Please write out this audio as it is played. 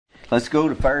Let's go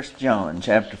to 1 John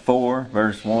chapter 4,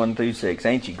 verse 1 through 6.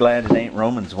 Ain't you glad it ain't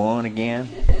Romans 1 again?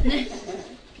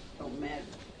 Don't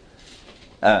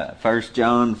matter. 1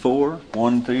 John 4,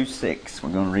 1 through 6.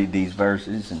 We're going to read these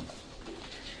verses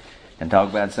and talk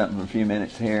about something for a few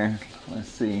minutes here. Let's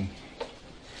see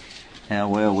how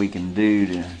well we can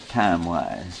do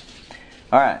time-wise.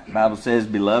 Alright, the Bible says,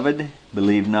 Beloved,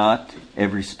 believe not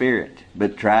every spirit,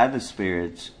 but try the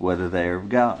spirits whether they are of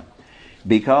God.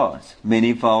 Because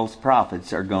many false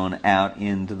prophets are gone out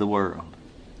into the world.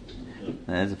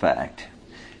 That's a fact.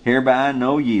 Hereby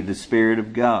know ye the Spirit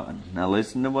of God. Now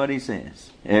listen to what he says.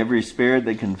 Every spirit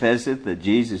that confesseth that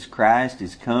Jesus Christ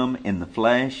is come in the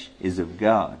flesh is of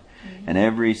God. And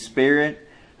every spirit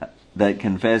that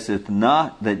confesseth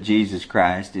not that Jesus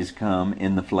Christ is come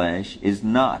in the flesh is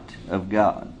not of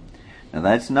God. Now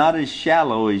that's not as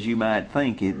shallow as you might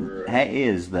think it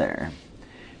is there.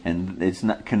 And it's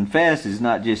not, confess is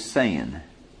not just saying.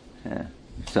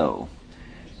 So,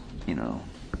 you know,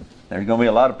 there's going to be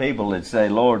a lot of people that say,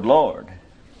 Lord, Lord.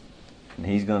 And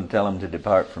he's going to tell them to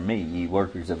depart from me, ye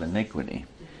workers of iniquity.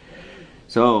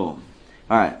 So,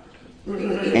 alright.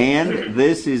 And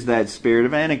this is that spirit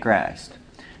of Antichrist,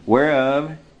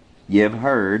 whereof ye have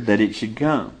heard that it should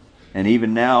come, and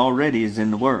even now already is in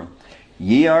the world.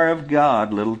 Ye are of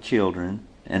God, little children,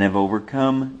 and have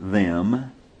overcome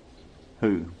them.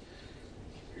 Who?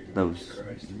 Those,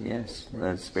 yes,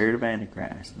 the spirit of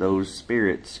Antichrist, those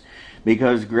spirits.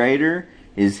 Because greater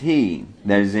is he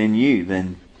that is in you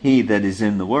than he that is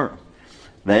in the world.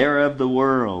 They are of the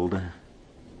world,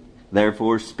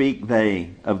 therefore speak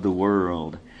they of the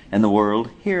world, and the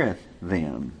world heareth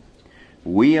them.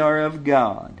 We are of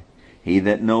God. He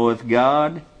that knoweth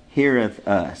God heareth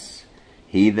us.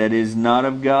 He that is not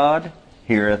of God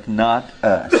heareth not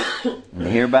us. And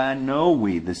hereby know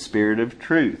we the spirit of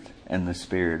truth and the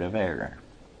spirit of error.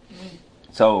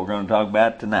 So we're going to talk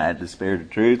about tonight the spirit of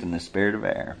truth and the spirit of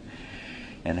error,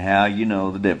 and how you know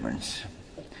the difference.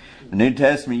 The New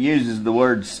Testament uses the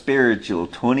word spiritual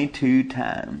 22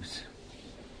 times.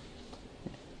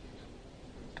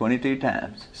 22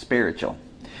 times. Spiritual.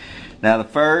 Now the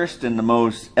first and the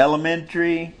most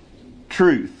elementary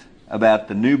truth about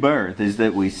the new birth is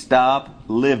that we stop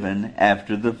living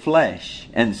after the flesh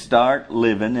and start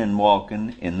living and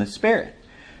walking in the Spirit.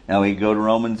 Now we can go to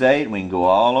Romans 8 and we can go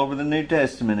all over the New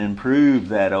Testament and prove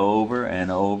that over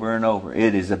and over and over.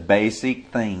 It is a basic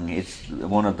thing. It's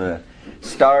one of the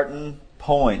starting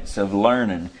points of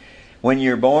learning. When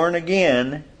you're born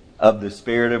again of the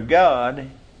Spirit of God,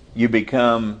 you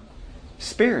become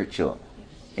spiritual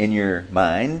in your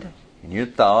mind, in your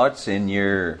thoughts, in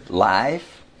your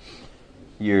life.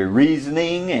 Your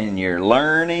reasoning and your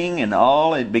learning and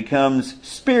all, it becomes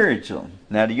spiritual.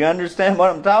 Now, do you understand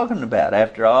what I'm talking about?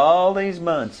 After all these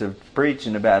months of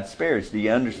preaching about spirits, do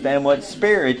you understand what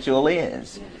spiritual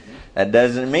is? That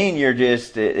doesn't mean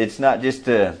it's not just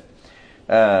a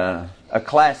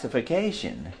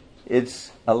classification.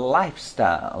 It's a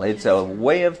lifestyle. It's a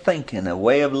way of thinking, a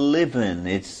way of living.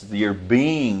 It's your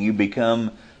being. You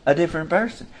become a different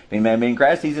person. If any man be in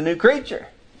Christ, he's a new creature.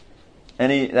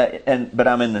 But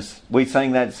I'm in this. We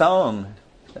sang that song.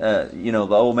 The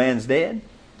old man's dead.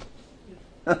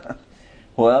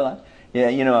 Well,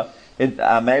 yeah,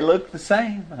 I may look the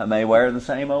same. I may wear the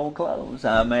same old clothes.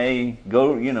 I may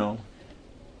go,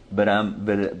 but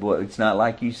it's not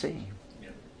like you see.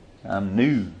 I'm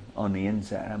new on the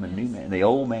inside. I'm a new man. The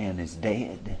old man is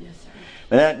dead. Yes, sir.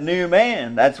 But that new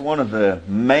man, that's one of the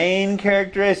main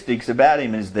characteristics about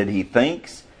him, is that he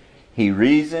thinks, he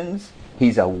reasons.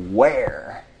 He's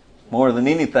aware. More than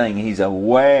anything, he's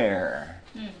aware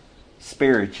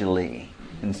spiritually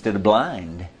instead of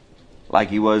blind like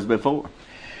he was before.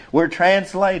 We're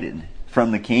translated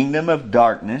from the kingdom of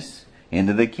darkness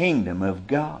into the kingdom of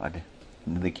God,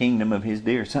 into the kingdom of His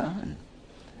dear Son.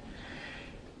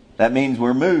 That means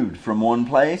we're moved from one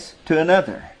place to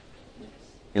another.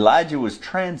 Elijah was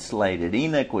translated.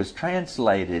 Enoch was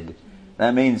translated.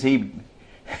 That means he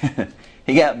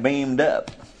got beamed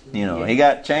up. He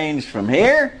got changed from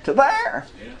here to there.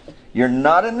 You're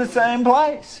not in the same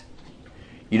place.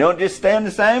 You don't just stay in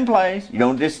the same place. You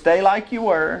don't just stay like you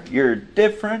were. You're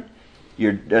different.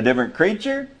 You're a different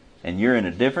creature, and you're in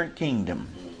a different kingdom.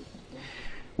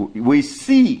 We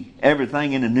see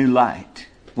everything in a new light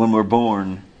when we're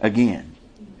born again.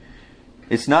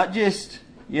 It's not just,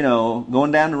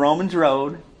 going down the Romans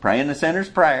road, praying the sinner's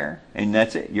prayer, and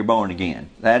that's it. You're born again.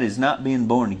 That is not being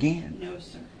born again. No,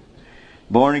 sir.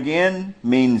 Born again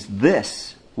means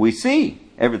this. We see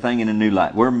everything in a new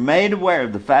light. We're made aware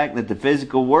of the fact that the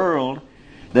physical world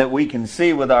that we can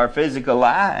see with our physical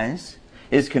eyes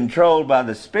is controlled by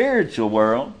the spiritual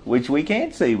world, which we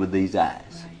can't see with these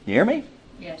eyes. You hear me?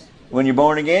 Yes. When you're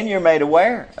born again, you're made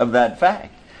aware of that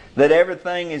fact. That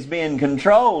everything is being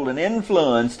controlled and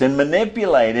influenced and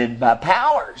manipulated by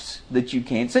powers that you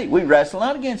can't see. We wrestle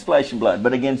not against flesh and blood,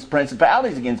 but against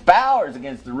principalities, against powers,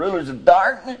 against the rulers of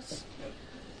darkness,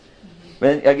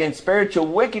 against spiritual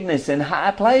wickedness in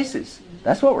high places.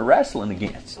 That's what we're wrestling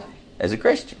against as a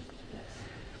Christian.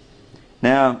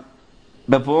 Now,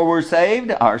 before we're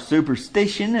saved, our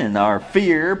superstition and our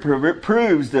fear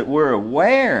proves that we're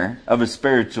aware of a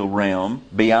spiritual realm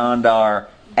beyond our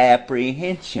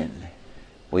apprehension.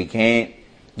 We can't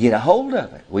get a hold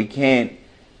of it. We can't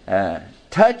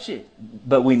touch it.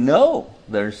 But we know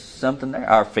there's something there.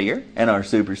 Our fear and our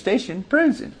superstition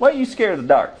proves it. What are you scared of the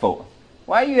dark for?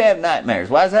 Why do you have nightmares?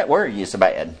 Why does that worry you so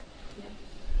bad?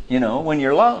 You know, when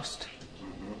you're lost.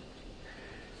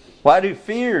 Why do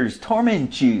fears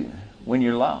torment you when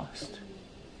you're lost?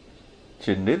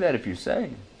 Shouldn't do that if you're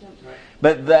saved.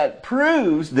 But that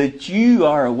proves that you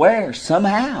are aware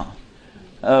somehow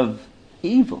of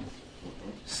evil,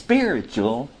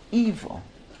 spiritual evil,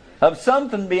 of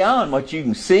something beyond what you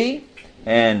can see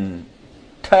and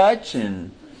touch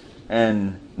and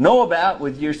know about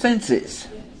with your senses.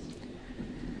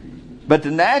 But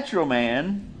the natural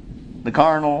man, the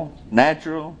carnal,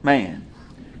 natural man,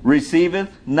 receiveth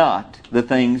not the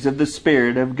things of the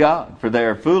Spirit of God, for they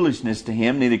are foolishness to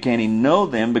him, neither can he know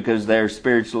them, because they are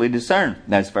spiritually discerned.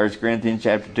 That's 1 Corinthians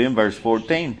chapter 2 and verse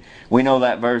 14. We know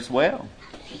that verse well.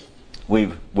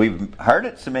 We've heard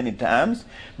it so many times,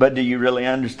 but do you really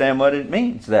understand what it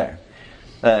means there?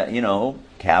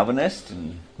 Calvinists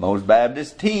and most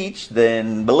Baptists teach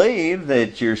and believe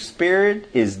that your spirit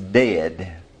is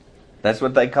dead. That's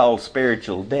what they call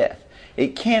spiritual death.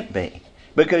 It can't be,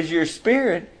 because your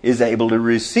spirit is able to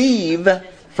receive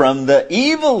from the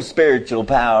evil spiritual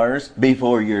powers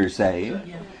before you're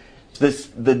saved.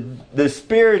 The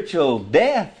spiritual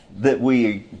death that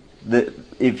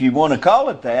if you want to call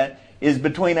it that, is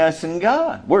between us and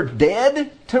God. We're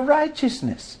dead to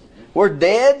righteousness. We're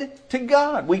dead to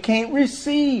God. We can't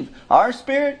receive. Our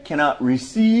spirit cannot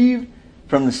receive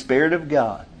from the Spirit of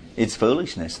God. It's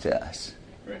foolishness to us.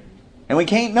 And we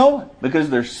can't know it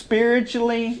because they're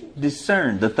spiritually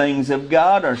discerned. The things of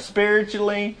God are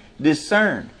spiritually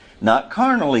discerned, not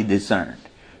carnally discerned.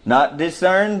 Not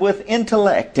discerned with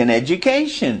intellect and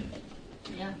education.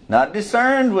 Not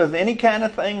discerned with any kind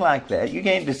of thing like that. You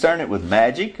can't discern it with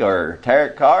magic or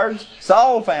tarot cards.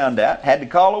 Saul found out, had to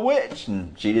call a witch,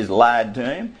 and she just lied to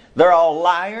him. They're all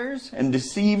liars and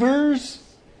deceivers.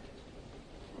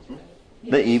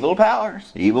 The evil powers,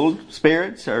 evil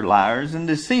spirits are liars and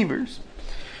deceivers.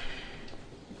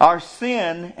 Our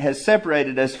sin has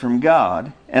separated us from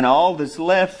God, and all that's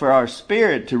left for our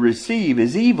spirit to receive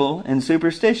is evil and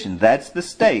superstition. That's the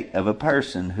state of a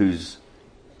person who's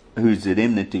at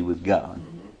enmity with God.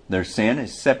 Their sin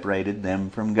has separated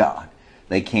them from God.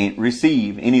 They can't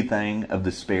receive anything of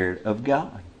the Spirit of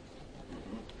God.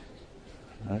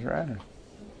 That's right.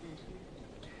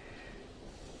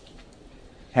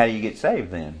 How do you get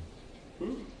saved then?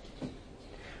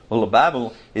 Well, the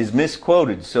Bible is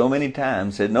misquoted so many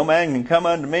times. Said, no man can come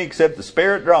unto me except the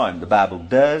Spirit draw him. The Bible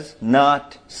does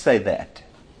not say that.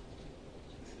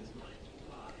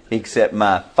 Except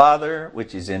my Father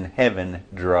which is in heaven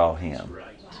draw him.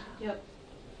 Yep.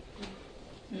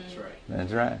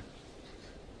 That's right.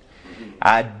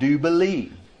 I do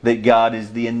believe that God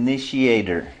is the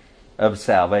initiator of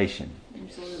salvation.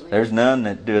 Absolutely. There's none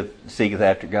that seeketh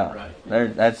after God.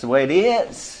 That's the way it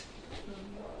is.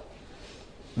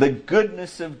 The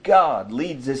goodness of God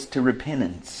leads us to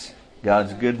repentance.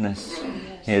 God's goodness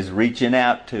is reaching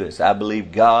out to us. I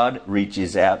believe God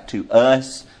reaches out to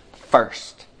us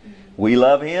first. We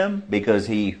love Him because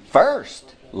He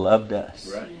first loved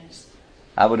us. Right.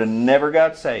 I would have never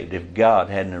got saved if God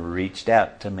hadn't reached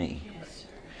out to me.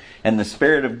 And the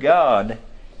Spirit of God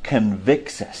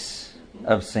convicts us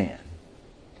of sin.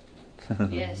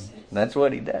 Yes. That's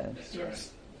what He does.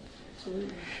 Yes.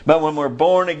 Absolutely. But when we're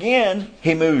born again,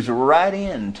 He moves right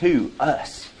into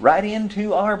us, right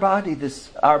into our body.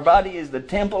 Our body is the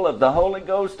temple of the Holy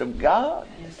Ghost of God.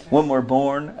 Yes, sir. When we're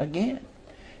born again,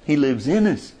 He lives in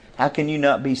us. How can you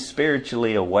not be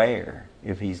spiritually aware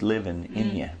if He's living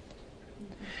in you?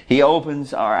 He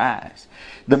opens our eyes.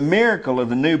 The miracle of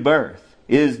the new birth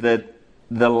is that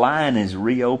the line is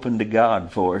reopened to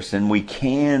God for us, and we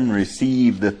can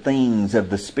receive the things of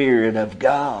the Spirit of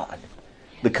God.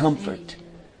 The comfort,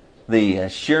 the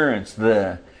assurance,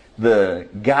 the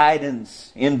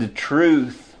guidance into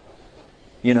truth.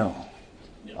 You know,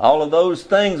 all of those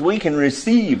things we can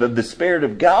receive of the Spirit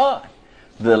of God.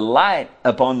 the light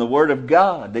upon the Word of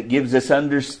God that gives us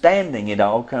understanding. It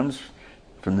all comes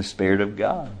from the Spirit of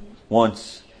God.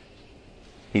 Once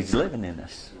He's living in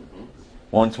us.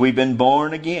 Once we've been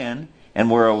born again and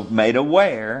we're made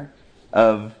aware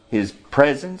of His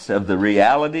presence, of the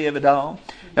reality of it all,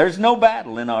 there's no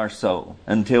battle in our soul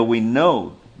until we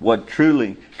know what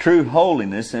true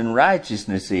holiness and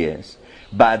righteousness is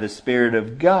by the Spirit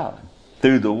of God,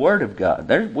 through the Word of God.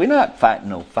 We're not fighting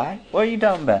no fight. What are you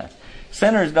talking about?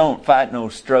 Sinners don't fight no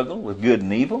struggle with good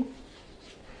and evil.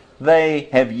 They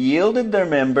have yielded their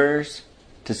members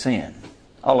to sin.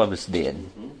 All of us did.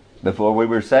 Before we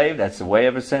were saved, that's the way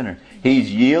of a sinner.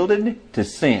 He's yielded to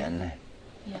sin.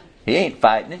 Yeah. He ain't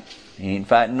fighting it. He ain't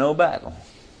fighting no battle.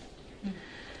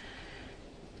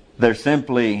 They're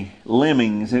simply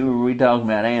lemmings. Who were we talking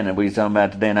about? Anna, we were talking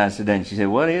about today, and I said, and she said,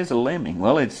 what is a lemming?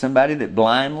 Well, it's somebody that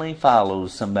blindly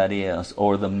follows somebody else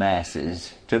or the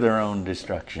masses to their own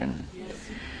destruction. Yes.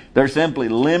 They're simply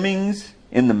lemmings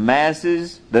in the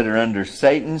masses that are under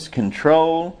Satan's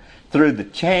control through the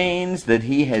chains that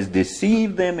he has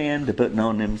deceived them into putting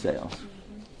on themselves.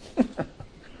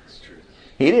 That's true.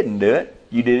 He didn't do it.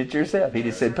 You did it yourself. He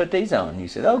just said, put these on. You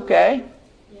said, okay.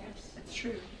 Yes. That's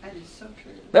true. That is so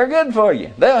true. They're good for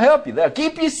you. They'll help you. They'll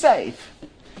keep you safe.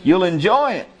 You'll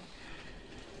enjoy it.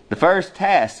 The first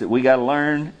task that we got to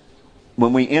learn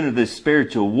when we enter this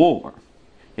spiritual war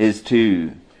is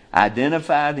to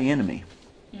identify the enemy.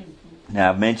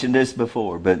 Now, I've mentioned this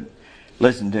before, but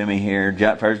listen to me here.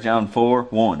 1 John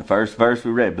 4:1, the first verse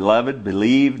we read. Beloved,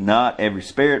 believe not every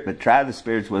spirit, but try the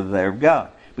spirits whether they are of God,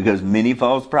 because many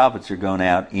false prophets are gone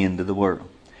out into the world.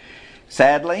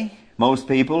 Sadly, most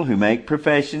people who make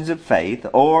professions of faith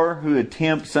or who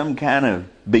attempt some kind of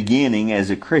beginning as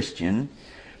a Christian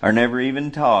are never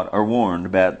even taught or warned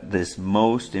about this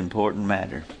most important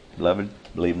matter. Beloved,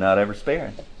 believe not every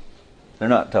spirit. They're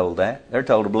not told that. They're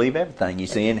told to believe everything you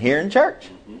see and hear in church.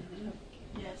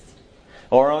 Yes.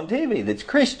 Or on TV that's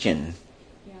Christian.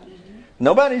 Yeah.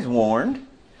 Nobody's warned.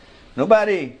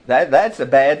 That's a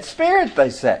bad spirit, they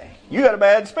say. You got a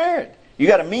bad spirit. You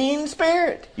got a mean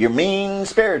spirit. You're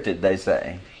mean-spirited, they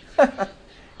say.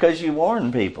 Because you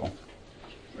warn people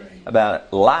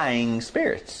about lying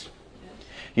spirits.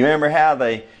 You remember how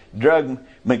they drug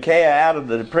Micaiah out of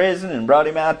the prison and brought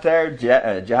him out there,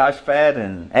 Jehoshaphat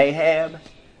and Ahab?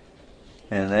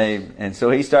 And so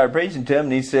he started preaching to him,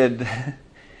 and he said,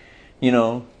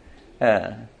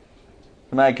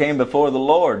 somebody came before the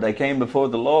Lord. They came before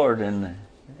the Lord, and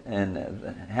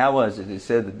how was it? It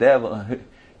said the devil,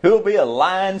 who will be a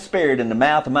lying spirit in the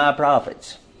mouth of my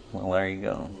prophets? Well, there you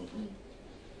go.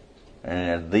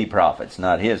 The prophets,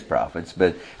 not his prophets,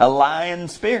 but a lying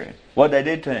spirit. What they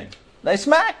did to him? They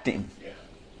smacked him.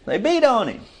 They beat on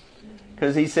him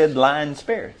because he said lying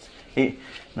spirits.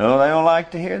 No, they don't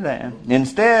like to hear that.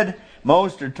 Instead,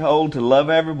 most are told to love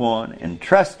everyone and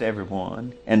trust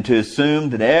everyone and to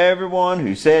assume that everyone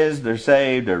who says they're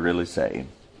saved are really saved.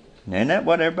 Isn't that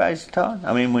what everybody's taught?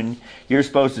 I mean, when you're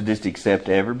supposed to just accept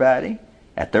everybody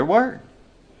at their word.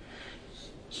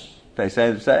 If they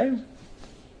say they're saved,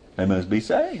 they must be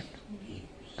saved.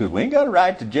 Because we ain't got a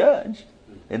right to judge.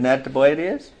 Isn't that the way it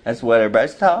is? That's what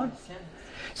everybody's taught.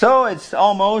 So it's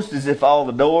almost as if all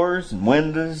the doors and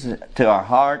windows to our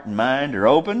heart and mind are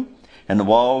open and the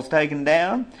walls taken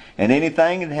down, and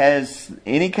anything that has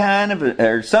any kind of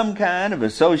or some kind of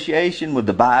association with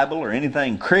the Bible or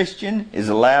anything Christian is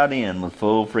allowed in with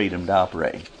full freedom to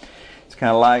operate. It's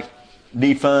kind of like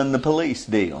defund the police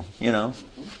deal,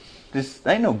 Just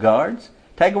ain't no guards.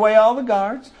 Take away all the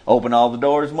guards, open all the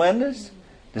doors and windows,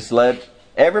 just let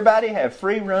everybody have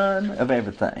free run of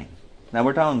everything. Now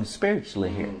we're talking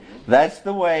spiritually here. That's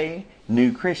the way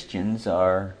new Christians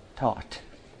are taught.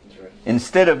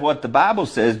 Instead of what the Bible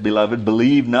says, beloved,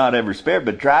 believe not every spirit,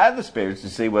 but try the spirits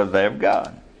to see whether they have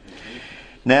God.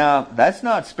 Now, that's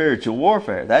not spiritual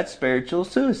warfare. That's spiritual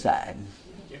suicide.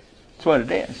 That's what it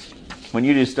is. When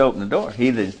you just open the door, he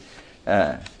that,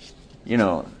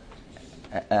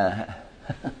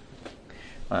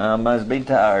 I must be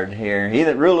tired here. He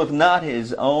that ruleth not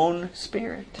his own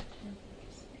spirit.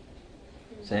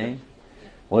 See?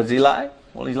 What's he like?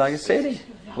 Well, he's like a city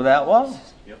without walls.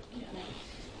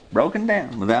 Broken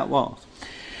down, without walls.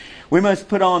 We must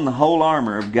put on the whole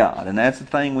armor of God, and that's the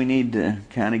thing we need to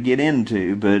kind of get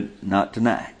into, but not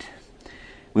tonight.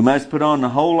 We must put on the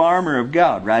whole armor of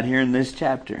God right here in this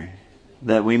chapter,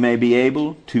 that we may be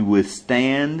able to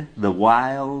withstand the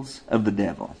wiles of the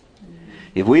devil.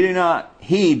 If we do not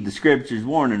heed the Scripture's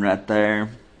warning right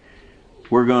there,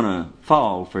 we're going to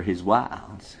fall for his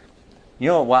wiles. You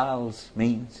know what wiles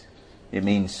means? It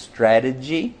means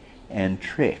strategy and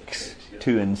tricks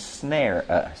to ensnare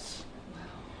us.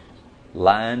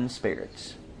 lying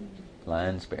spirits.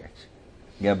 Lying spirits.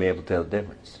 You got to be able to tell the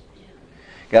difference.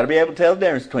 Got to be able to tell the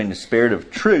difference between the spirit of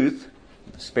truth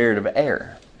and the spirit of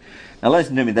error. Now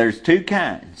listen to me. There's two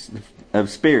kinds of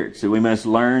spirits that we must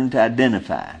learn to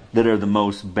identify that are the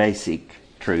most basic: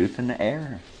 truth and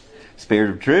error. Spirit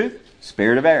of truth,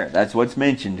 spirit of error. That's what's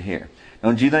mentioned here.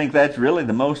 Don't you think that's really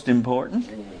the most important?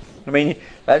 I mean,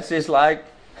 that's just like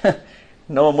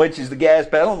knowing which is the gas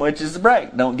pedal and which is the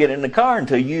brake. Don't get in the car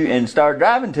and start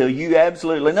driving until you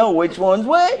absolutely know which one's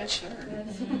which.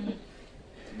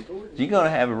 You're going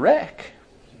to have a wreck.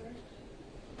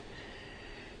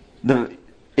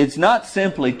 It's not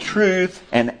simply truth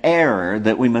and error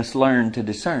that we must learn to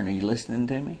discern. Are you listening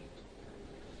to me?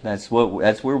 That's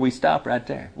where we stop right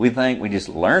there. We think we just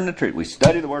learn the truth. We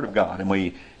study the Word of God, and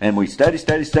we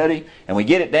study, and we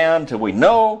get it down till we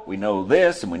know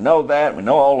this and we know that, and we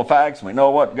know all the facts, and we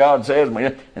know what God says,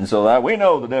 and so that we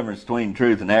know the difference between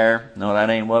truth and error. No, that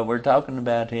ain't what we're talking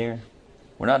about here.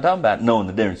 We're not talking about knowing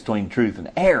the difference between truth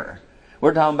and error.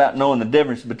 We're talking about knowing the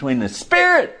difference between the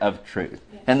spirit of truth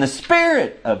and the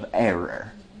spirit of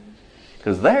error.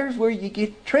 Because there's where you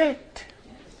get tricked.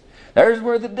 There's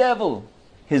where the devil,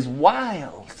 his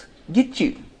wiles, get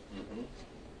you.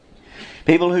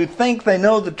 People who think they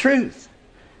know the truth.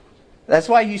 That's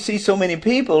why you see so many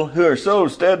people who are so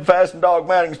steadfast and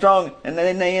dogmatic and strong, and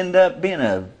then they end up being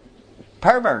a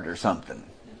pervert or something.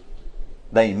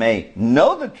 They may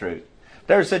know the truth.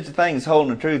 There's such a thing as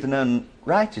holding the truth and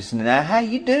unrighteousness. Now, how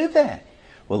you do that?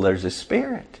 Well, there's a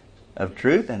spirit of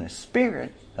truth and a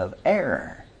spirit of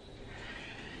error.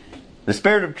 The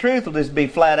spirit of truth will just be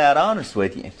flat out honest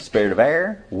with you. The spirit of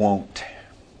error won't.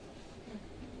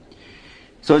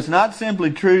 So it's not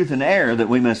simply truth and error that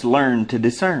we must learn to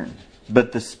discern,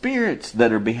 but the spirits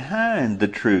that are behind the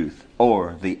truth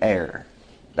or the error.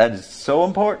 That is so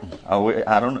important.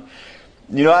 I don't know.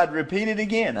 You know, I'd repeat it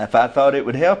again if I thought it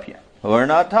would help you. We're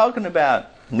not talking about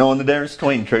knowing the difference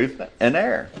between truth and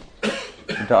error.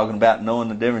 We're talking about knowing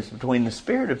the difference between the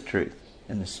spirit of truth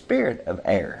and the spirit of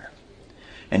error.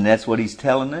 And that's what he's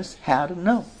telling us how to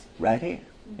know right here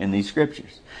in these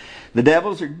scriptures. The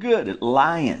devils are good at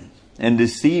lying and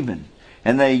deceiving,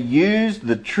 and they use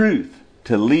the truth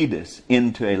to lead us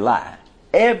into a lie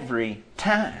every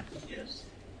time. Yes.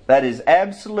 That is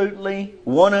absolutely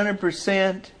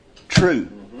 100% true.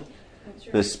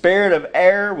 The spirit of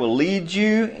error will lead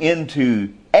you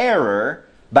into error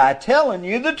by telling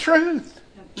you the truth.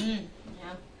 Yeah.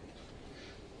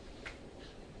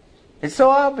 It's so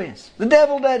obvious. The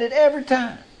devil did it every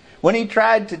time. When he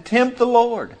tried to tempt the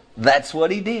Lord, that's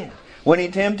what he did. When he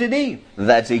tempted Eve,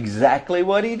 that's exactly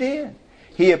what he did.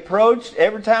 He approached,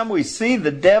 every time we see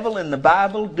the devil in the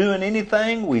Bible doing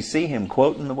anything, we see him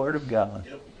quoting the Word of God.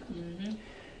 Yep.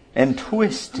 And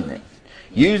twisting it.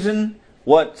 Using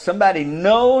what somebody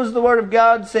knows the Word of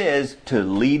God says to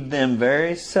lead them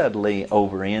very subtly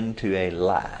over into a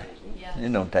lie. Yeah.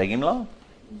 It don't take him long.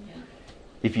 Yeah.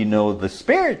 If you know the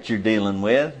spirit you're dealing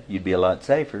with, you'd be a lot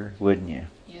safer, wouldn't you?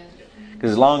 Yeah.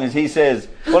 Because as long as he says,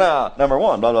 well now, number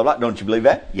one, blah, blah, blah, don't you believe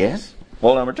that? Yes.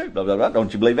 Well, number two, blah, blah, blah,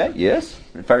 don't you believe that? Yes.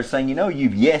 The first thing you know,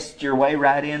 you've yesed your way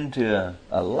right into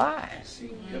a lie.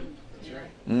 Yep. That's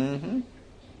right. Mm-hmm.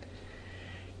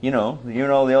 You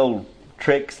know the old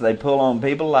tricks they pull on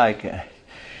people, like,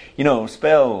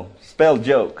 spell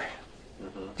joke.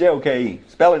 J-O-K-E.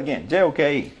 Spell it again.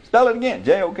 J-O-K-E. Spell it again.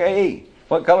 J-O-K-E.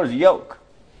 What color is the yolk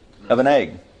of an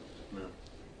egg? No.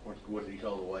 What do you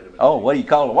call the white of an egg? Oh, what do you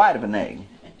call the white of an egg?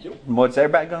 Yolk. What's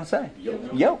everybody going to say?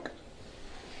 Yolk. Yolk.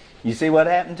 You see what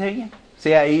happened to you?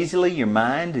 See how easily your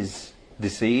mind is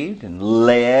deceived and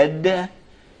led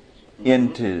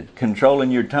into controlling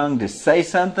your tongue to say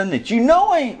something that you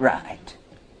know ain't right.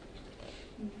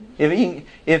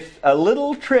 If a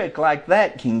little trick like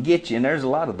that can get you, and there's a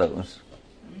lot of those,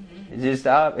 it's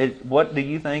just what do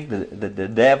you think the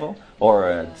devil or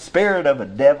a spirit of a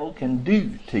devil can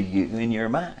do to you in your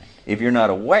mind if you're not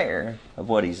aware of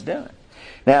what he's doing?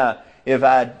 Now, if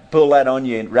I pull that on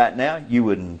you right now, you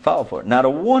wouldn't fall for it. Not a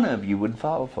one of you would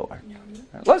fall for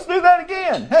it. Let's do that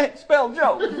again. Hey, spell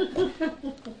joke.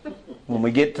 When we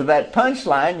get to that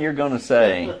punchline, you're going to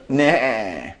say,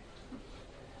 nah.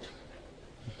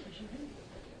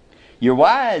 You're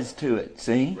wise to it,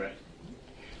 see? Right.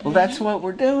 Well, that's what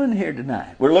we're doing here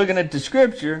tonight. We're looking at the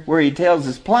scripture where he tells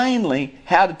us plainly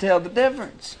how to tell the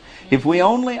difference. If we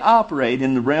only operate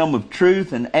in the realm of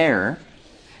truth and error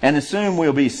and assume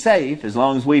we'll be safe as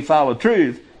long as we follow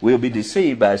truth, we'll be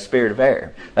deceived by a spirit of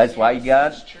error. That's why you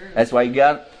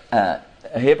got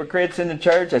hypocrites in the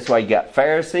church. That's why you got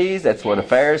Pharisees. That's what a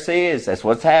Pharisee is. That's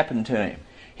what's happened to him.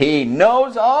 He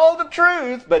knows all the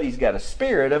truth, but he's got a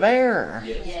spirit of error.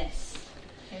 Yes. Yes.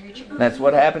 Very true. That's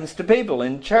what happens to people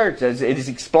in church. As it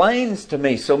explains to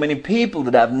me so many people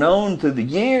that I've known through the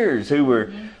years who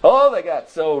were, they got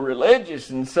so religious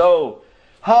and so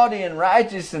haughty and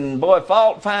righteous and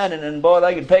fault finding, and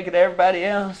they could pick at everybody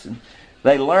else. And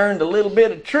they learned a little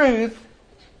bit of truth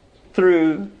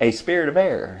through a spirit of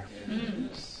error.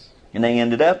 And they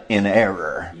ended up in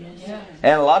error. Yes.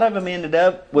 And a lot of them ended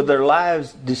up with their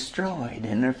lives destroyed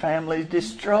and their families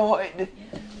destroyed.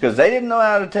 Because they didn't know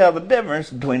how to tell the difference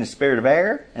between the spirit of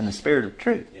error and the spirit of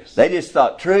truth. Yes. They just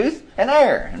thought truth and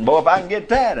error. And if I can get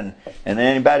that, and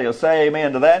anybody will say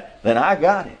amen to that, then I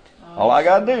got it. All I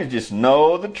got to do is just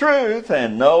know the truth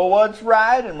and know what's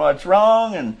right and what's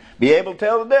wrong and be able to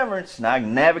tell the difference. And I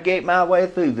can navigate my way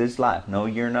through this life. No,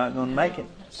 you're not going to make it.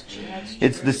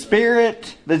 It's the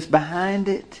spirit that's behind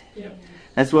it.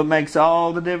 That's what makes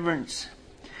all the difference.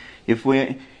 If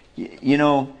we,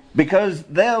 because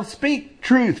they'll speak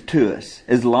truth to us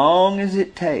as long as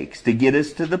it takes to get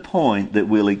us to the point that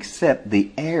we'll accept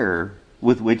the error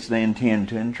with which they intend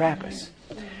to entrap us.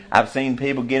 I've seen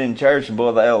people get in church and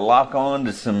they'll lock on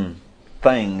to some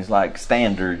things like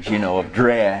standards, of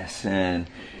dress, and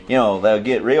they'll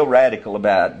get real radical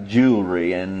about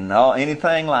jewelry and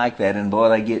anything like that, and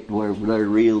they get where they're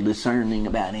real discerning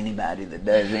about anybody that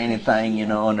does anything,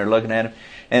 and they're looking at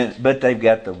them, but they've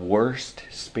got the worst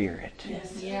spirit.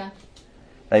 Yes. Yeah.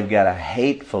 They've got a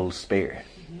hateful spirit,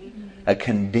 a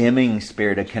condemning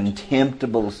spirit, a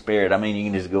contemptible spirit. I mean, you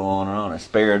can just go on and on. A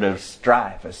spirit of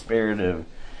strife, a spirit of,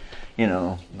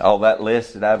 all that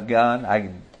list that I've got.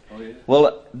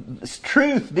 Well,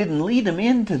 truth didn't lead them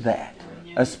into that.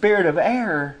 A spirit of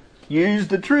error used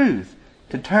the truth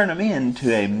to turn them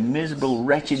into a miserable,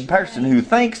 wretched person who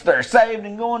thinks they're saved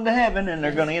and going to heaven, and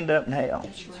they're going to end up in hell.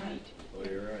 That's right. Oh,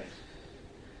 you're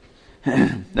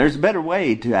right. There's a better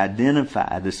way to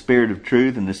identify the spirit of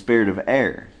truth and the spirit of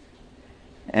error.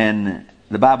 And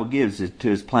the Bible gives it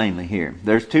to us plainly here.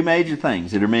 There's two major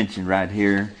things that are mentioned right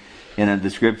here in the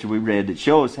scripture we read that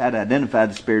show us how to identify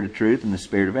the spirit of truth and the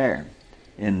spirit of error.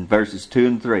 In verses 2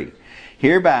 and 3.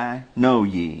 Hereby know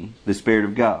ye the Spirit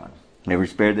of God. Every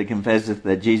spirit that confesseth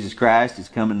that Jesus Christ is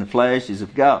come in the flesh is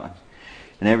of God.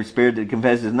 And every spirit that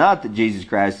confesseth not that Jesus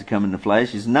Christ is come in the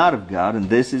flesh is not of God. And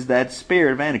this is that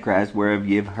spirit of Antichrist whereof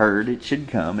ye have heard it should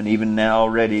come, and even now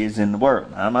already is in the world.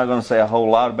 Now, I'm not going to say a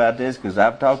whole lot about this because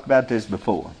I've talked about this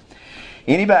before.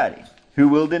 Anybody who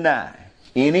will deny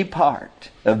any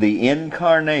part of the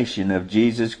incarnation of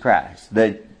Jesus Christ,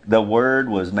 that the Word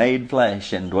was made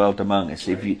flesh and dwelt among us.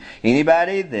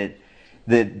 Anybody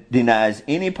that denies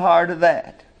any part of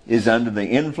that is under the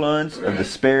influence of the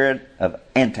spirit of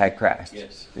Antichrist.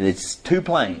 Yes. It's too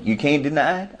plain. You can't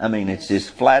deny it. I mean, it's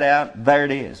just flat out, there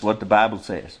it is, what the Bible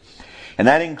says. And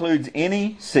that includes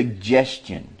any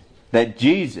suggestion that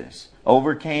Jesus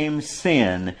overcame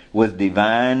sin with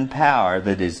divine power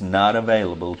that is not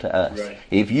available to us. Right.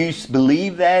 If you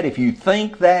believe that, if you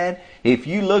think that, if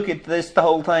you look at the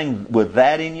whole thing with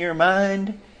that in your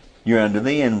mind, you're under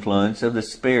the influence of the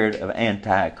spirit of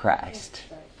Antichrist.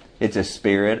 It's a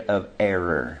spirit of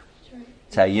error.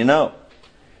 That's how you know.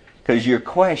 Because you're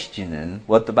questioning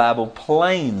what the Bible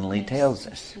plainly tells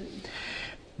us.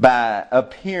 By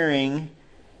appearing,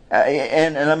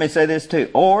 and let me say this too,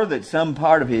 or that some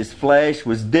part of His flesh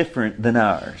was different than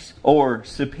ours, or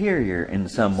superior in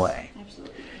some way.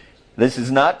 Absolutely. This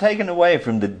is not taken away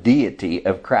from the deity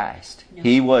of Christ. No.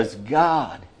 He was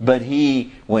God. But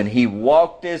when He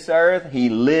walked this earth, He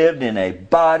lived in a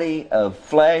body of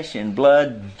flesh and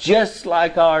blood just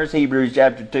like ours. Hebrews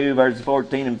chapter 2, verses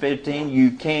 14 and 15.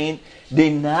 You can't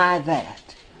deny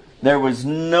that. There was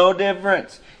no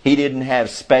difference. He didn't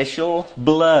have special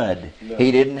blood. No.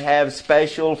 He didn't have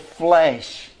special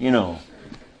flesh,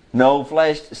 No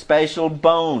flesh, special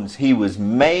bones. He was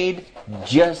made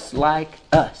just like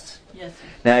us. Yes.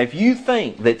 Now, if you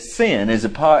think that sin is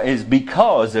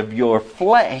because of your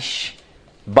flesh,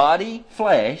 body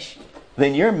flesh,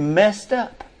 then you're messed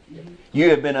up. You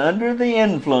have been under the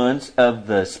influence of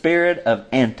the spirit of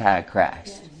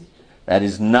Antichrist. That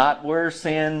is not where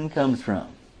sin comes from.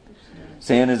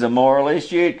 Sin is a moral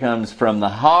issue. It comes from the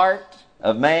heart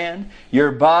of man.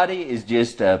 Your body is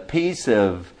just a piece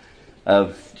of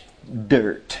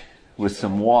dirt with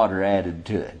some water added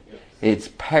to it. It's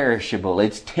perishable.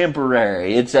 It's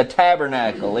temporary. It's a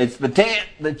tabernacle. It's the tent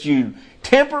that you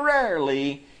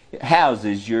temporarily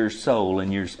houses your soul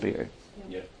and your spirit.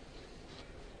 Yeah.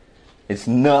 It's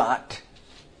not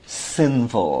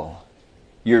sinful.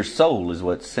 Your soul is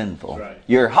what's sinful. Right.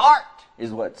 Your heart is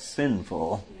what's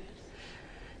sinful.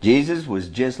 Jesus was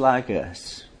just like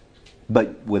us,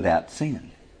 but without sin.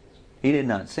 He did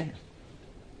not sin.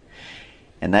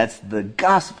 And that's the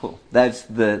gospel.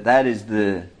 That is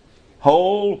the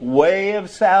whole way of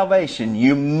salvation.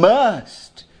 You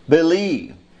must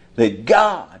believe that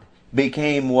God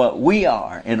became what we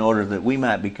are in order that we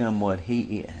might become what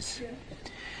He is.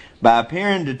 By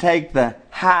appearing to take the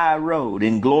high road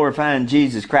in glorifying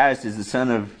Jesus Christ as the Son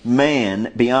of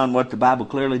Man beyond what the Bible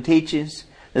clearly teaches.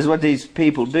 This is what these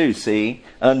people do, see,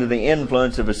 under the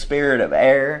influence of a spirit of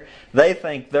error. They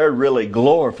think they're really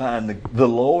glorifying the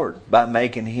Lord by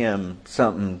making Him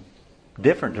something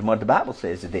different than what the Bible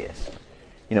says it is.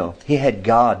 You know, He had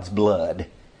God's blood.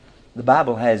 The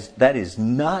Bible has, that is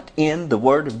not in the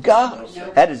Word of God.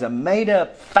 Nope. That is a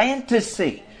made-up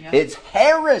fantasy. Yep. It's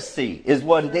heresy is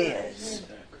what it is.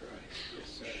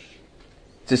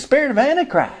 It's the spirit of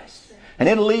Antichrist. And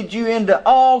it'll lead you into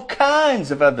all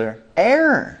kinds of other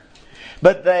error.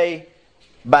 But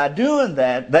by doing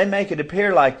that, they make it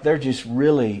appear like they're just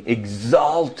really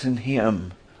exalting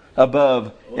Him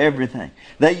above everything.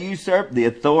 They usurp the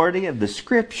authority of the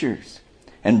Scriptures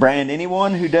and brand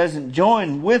anyone who doesn't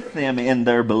join with them in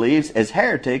their beliefs as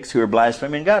heretics who are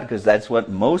blaspheming God, because that's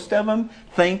what most of them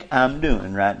think I'm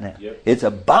doing right now. Yep. It's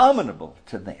abominable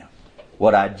to them,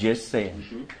 what I just said,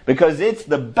 because it's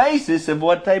the basis of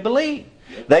what they believe.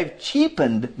 Yep. They've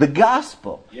cheapened the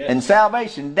gospel and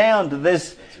salvation down to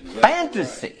this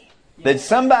fantasy that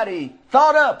somebody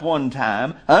thought up one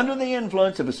time under the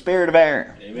influence of a spirit of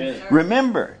error. Amen.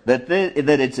 Remember that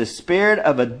it's a spirit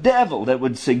of a devil that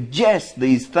would suggest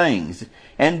these things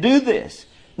and do this.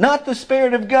 Not the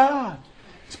Spirit of God.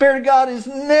 The Spirit of God is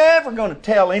never going to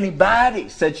tell anybody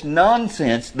such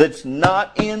nonsense that's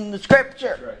not in the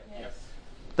Scripture. That's right. Yep.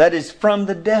 That is from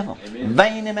the devil. Amen.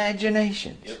 Vain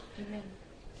imaginations. Yep. Amen.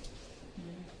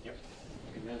 Yep.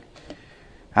 Amen.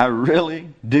 I really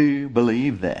do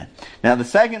believe that. Now, the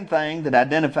second thing that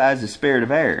identifies the spirit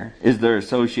of error is their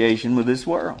association with this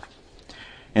world.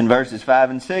 In verses 5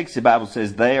 and 6, the Bible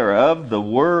says, they are of the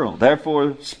world.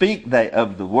 Therefore speak they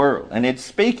of the world. And it's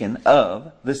speaking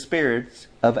of the spirits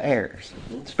of errors.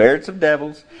 Spirits of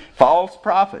devils, false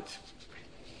prophets.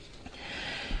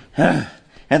 And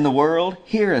the world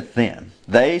heareth them.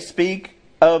 They speak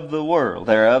of the world.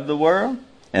 They're of the world.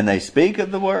 And they speak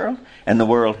of the world, and the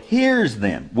world hears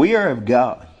them. We are of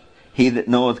God. He that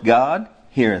knoweth God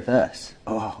heareth us.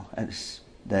 Oh,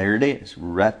 there it is,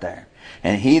 right there.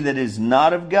 And he that is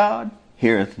not of God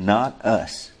heareth not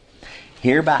us.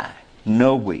 Hereby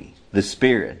know we the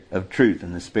spirit of truth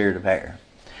and the spirit of error.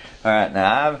 All right,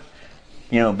 now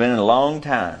I've been a long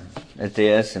time at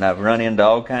this, and I've run into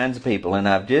all kinds of people, and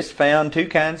I've just found two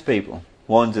kinds of people: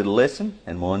 ones that'll listen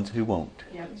and ones who won't.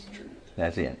 Yeah.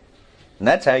 That's it. And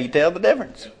that's how you tell the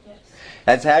difference. Yes.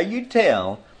 That's how you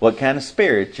tell what kind of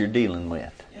spirit you're dealing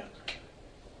with.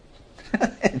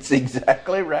 Yeah. It's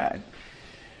exactly right.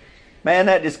 Man,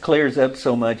 that just clears up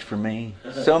so much for me.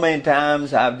 So many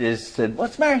times I've just said,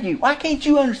 what's the matter with you? Why can't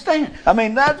you understand? I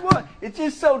mean, that's what, it's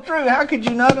just so true. How could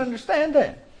you not understand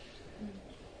that?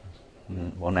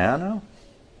 Well, now I know.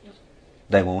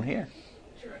 They won't hear.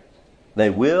 That's right. They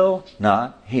will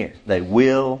not hear. They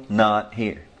will not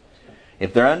hear.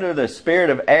 If they're under the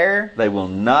spirit of error, they will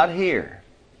not hear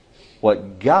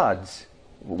what God's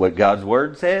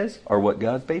Word says or what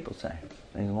God's people say.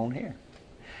 They won't hear.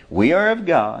 We are of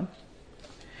God.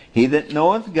 He that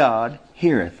knoweth God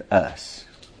heareth us.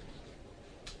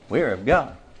 We are of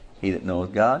God. He that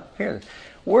knoweth God heareth us.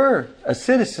 We're a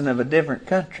citizen of a different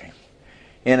country.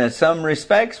 In some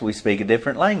respects, we speak a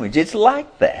different language. It's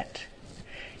like that.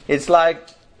 It's like,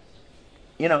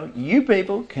 you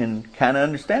people can kind of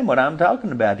understand what I'm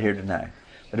talking about here tonight.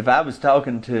 But if I was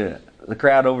talking to the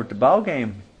crowd over at the ball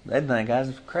game, they'd think I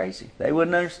was crazy. They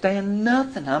wouldn't understand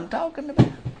nothing I'm talking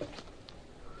about.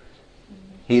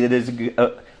 He that is,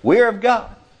 we're of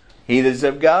God. He that is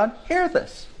of God heareth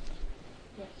us.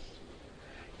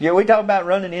 Yeah, we talk about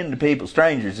running into people,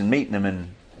 strangers, and meeting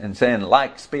them and saying,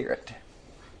 like spirit.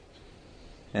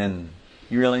 And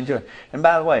you really enjoy it. And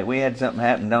by the way, we had something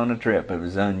happen on the trip. It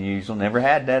was unusual. Never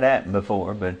had that happen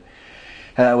before. But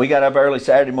we got up early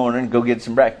Saturday morning to go get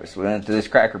some breakfast. We went to this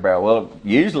Cracker Barrel. Well,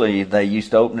 usually they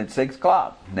used to open at 6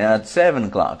 o'clock. Now it's 7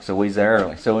 o'clock, so we was there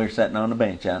early. So we were sitting on the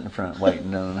bench out in the front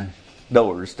waiting on the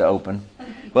doors to open.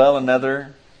 Well,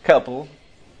 another couple,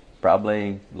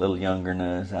 probably a little younger than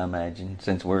us, I imagine,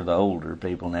 since we're the older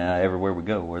people now. Everywhere we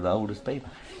go, we're the oldest people.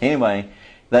 Anyway,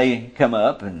 they come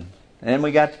up and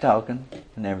we got to talking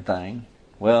and everything.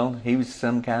 Well, he was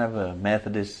some kind of a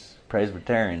Methodist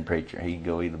Presbyterian preacher. He could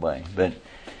go either way. But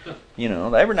You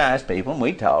know, they were nice people, and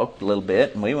we talked a little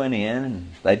bit, and we went in,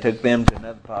 and they took them to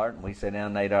another part, and we sat down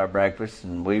and ate our breakfast,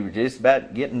 and we were just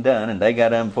about getting done, and they got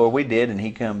done before we did, and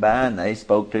he come by, and they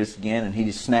spoke to us again, and he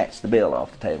just snatched the bill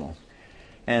off the table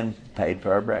and paid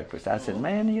for our breakfast. I said,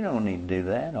 man, you don't need to do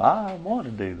that. Well, I want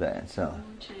to do that, so. I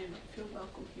want you to feel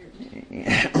welcome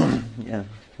here. Yeah,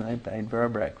 they paid for our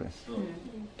breakfast.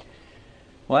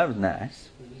 Well, that was nice.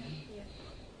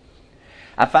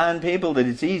 I find people that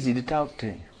it's easy to talk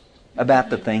to about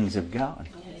the things of God.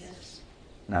 Yes.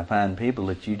 And I find people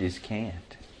that you just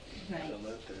can't. Right. I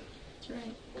love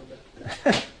that. That's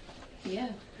right.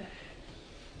 Yeah.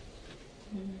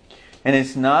 And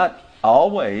it's not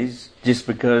always just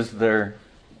because they're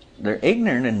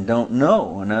ignorant and don't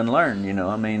know and unlearned, you know.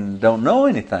 I mean, don't know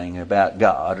anything about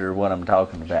God or what I'm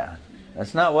talking about.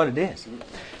 That's not what it is.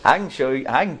 I can show you,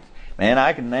 I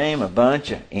can name a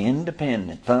bunch of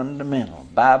independent, fundamental,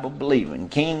 Bible-believing,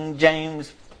 King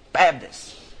James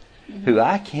Baptists who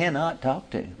I cannot talk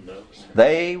to. No.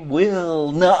 They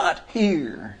will not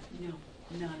hear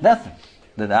No. nothing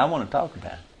that I want to talk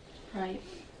about. Right.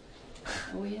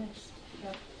 Oh, yes.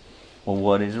 Yep. Well,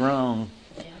 what is wrong?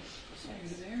 Yes.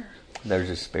 Spirit of error. There's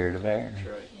a spirit of error. That's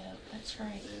right. Yeah, that's right.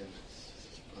 Man,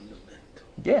 it's fundamental.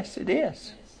 Yes, it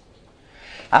is. Yes.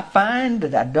 I find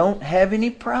that I don't have any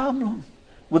problem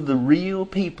with the real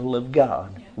people of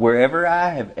God wherever I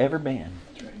have ever been.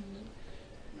 That's right.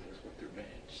 Matters what their badge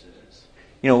says.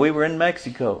 You know, we were in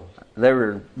Mexico. There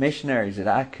were missionaries that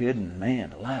I couldn't,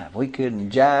 man alive, we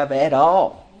couldn't jive at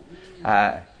all.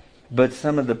 But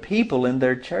some of the people in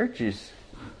their churches,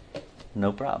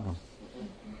 no problem.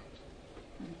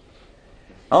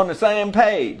 On the same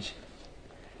page.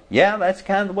 Yeah, that's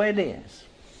kind of the way it is.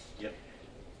 Yep.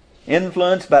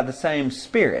 Influenced by the same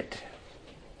spirit.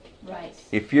 Right.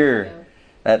 If you're Yeah.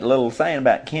 that little saying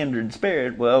about kindred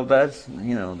spirit, well, that's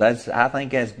I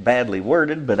think that's badly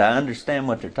worded, but I understand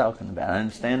what they're talking about. I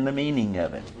understand the meaning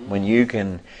of it. When you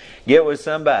can get with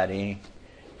somebody,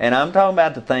 and I'm talking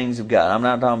about the things of God. I'm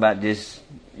not talking about just,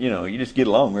 you just get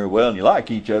along very well and you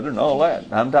like each other and all that.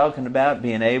 I'm talking about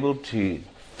being able to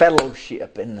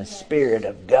fellowship in the Spirit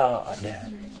of God.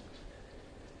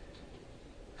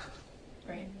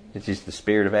 Right. It's just the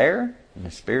spirit of error and the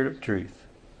spirit of truth.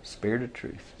 Spirit of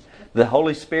truth. The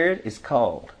Holy Spirit is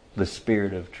called the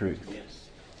Spirit of truth. Yes.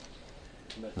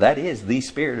 That is the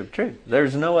Spirit of truth.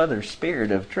 There's no other Spirit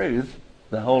of truth.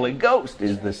 The Holy Ghost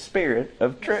is the Spirit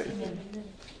of truth.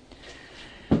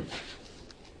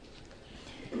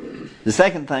 The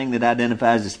second thing that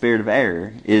identifies the spirit of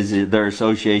error is their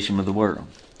association with the world.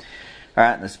 All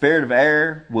right, the spirit of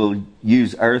error will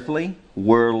use earthly,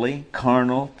 worldly,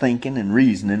 carnal thinking and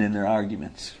reasoning in their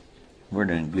arguments. We're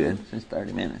doing good. It's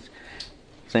 30 minutes.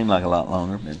 Seemed like a lot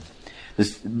longer, but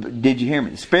did you hear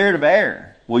me? The spirit of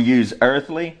error will use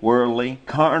earthly, worldly,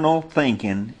 carnal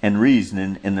thinking and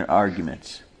reasoning in their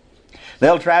arguments.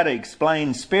 They'll try to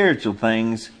explain spiritual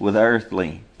things with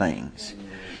earthly things.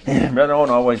 Brother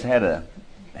Owen always had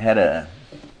a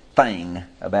thing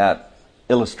about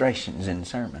illustrations in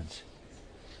sermons.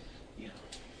 Yeah.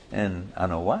 And I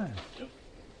know why. Yep.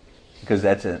 Because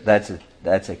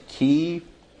that's a key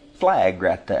flag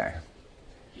right there.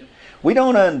 Yep. We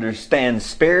don't understand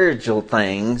spiritual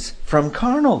things from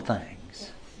carnal things.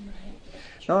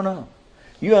 No.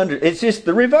 It's just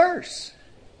the reverse.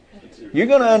 You're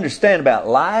going to understand about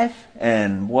life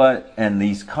and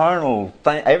these carnal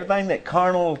things, everything that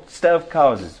carnal stuff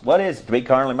causes. What is it? To be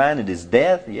carnally minded is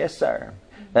death? Yes, sir.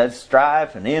 That's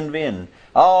strife and envy and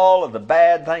all of the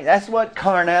bad things. That's what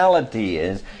carnality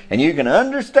is. And you can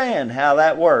understand how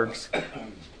that works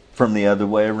from the other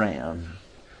way around.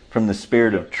 From the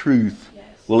Spirit of truth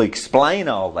will explain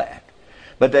all that.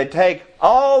 But they take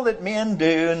all that men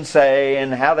do and say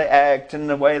and how they act and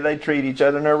the way they treat each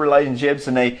other in their relationships,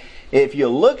 and if you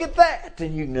look at that,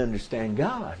 then you can understand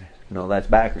God. No, that's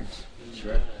backwards. That's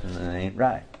right. That ain't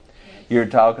right. You're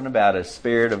talking about a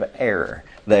spirit of error.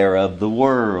 They're of the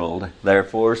world,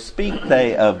 therefore speak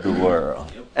they of the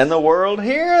world. And the world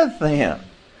heareth them.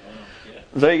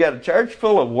 So you got a church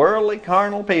full of worldly,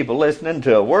 carnal people listening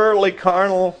to a worldly,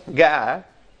 carnal guy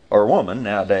or woman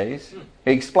nowadays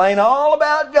explain all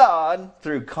about God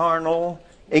through carnal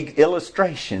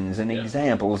illustrations and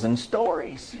examples and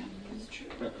stories.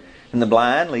 And the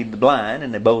blind lead the blind,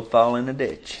 and they both fall in the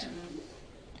ditch.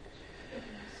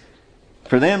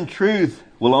 For them, truth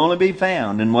will only be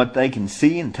found in what they can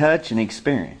see and touch and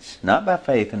experience, not by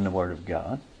faith in the Word of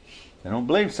God. They don't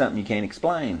believe something you can't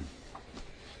explain.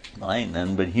 Well, ain't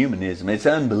nothing but humanism. It's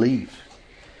unbelief.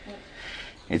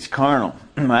 It's carnal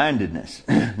mindedness.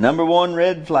 Number one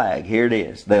red flag. Here it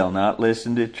is. They'll not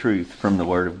listen to truth from the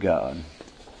Word of God.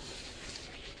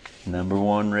 Number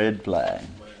one red flag.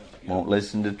 Won't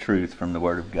listen to truth from the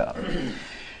Word of God.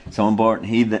 So important.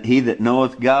 He that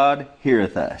knoweth God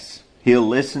heareth us. He'll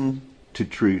listen to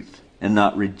truth and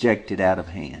not reject it out of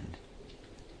hand.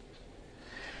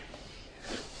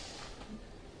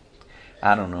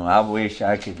 I don't know. I wish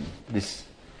I could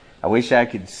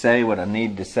say what I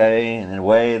need to say in a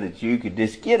way that you could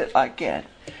just get it like that.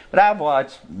 But I've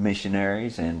watched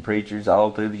missionaries and preachers all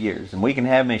through the years. And we can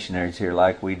have missionaries here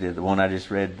like we did, the one I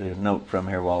just read the note from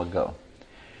here a while ago.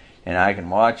 And I can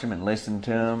watch them and listen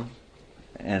to them.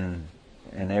 And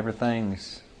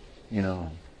everything's,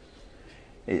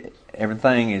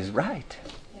 everything is right.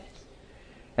 Yes.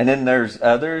 And then there's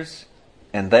others,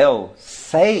 and they'll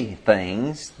say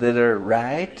things that are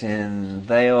right, and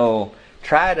they'll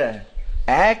try to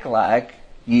act like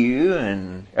you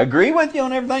and agree with you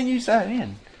on everything you say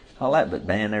and all that. But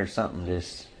man, there's something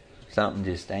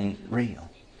just ain't real.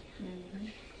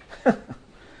 Mm-hmm.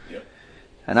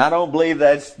 And I don't believe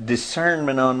that's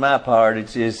discernment on my part.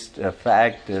 It's just a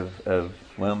fact of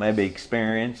maybe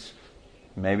experience.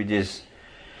 Maybe just,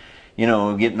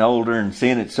 getting older and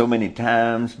seeing it so many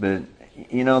times. But,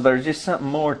 there's just something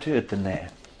more to it than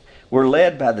that. We're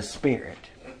led by the Spirit.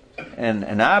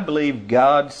 And I believe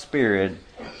God's Spirit,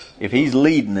 if He's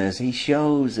leading us, He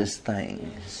shows us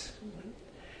things.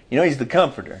 He's the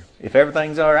comforter. If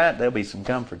everything's all right, there'll be some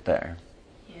comfort there.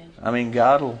 Yeah. I mean,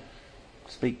 God will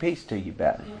speak peace to you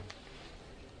about it.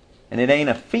 And it ain't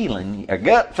a feeling, a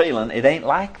gut feeling. It ain't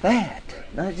like that.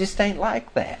 No, it just ain't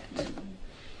like that.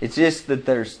 It's just that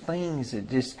there's things that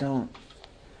just don't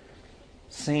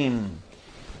seem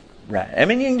right. I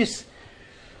mean, you can just...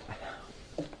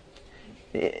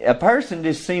 A person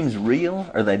just seems real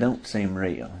or they don't seem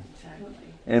real. Exactly.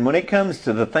 And when it comes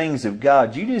to the things of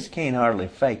God, you just can't hardly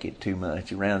fake it too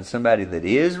much. Around somebody that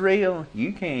is real,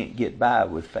 you can't get by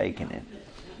with faking it.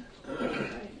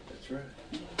 That's right.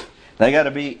 They got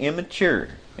to be immature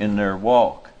in their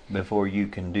walk before you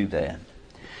can do that.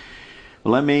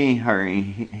 Well, let me hurry.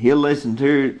 He'll listen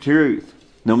to truth.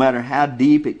 No matter how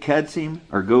deep it cuts him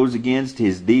or goes against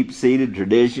his deep-seated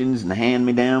traditions and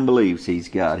hand-me-down beliefs he's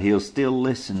got, he'll still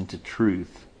listen to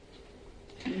truth.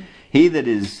 He that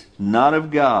is not of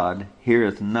God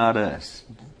heareth not us.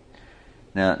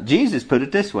 Now, Jesus put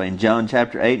it this way in John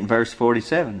chapter 8 and verse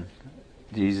 47.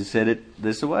 Jesus said it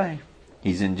this way.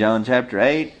 He's in John chapter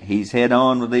 8. He's head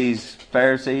on with these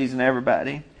Pharisees and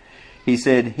everybody. He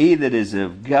said, He that is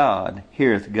of God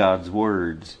heareth God's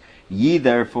words. Ye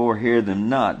therefore hear them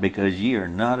not, because ye are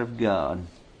not of God.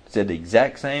 Said the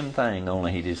exact same thing,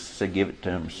 only He just said give it to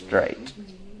them straight.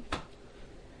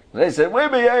 They said, we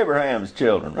be Abraham's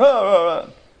children.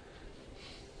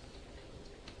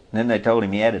 Then they told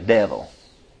him he had a devil.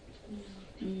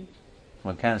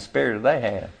 What kind of spirit do they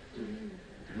have?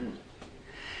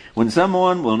 When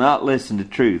someone will not listen to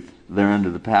truth, they're under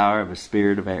the power of a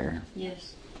spirit of error.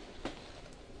 Yes.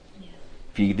 Yeah.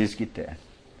 If you could just get that.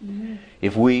 Mm-hmm.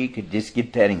 If we could just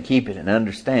get that and keep it and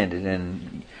understand it.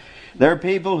 And there are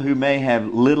people who may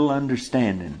have little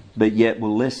understanding, but yet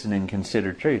will listen and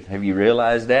consider truth. Have you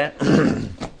realized that? Yes,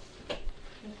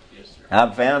 sir.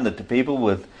 I've found that the people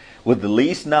with the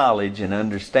least knowledge and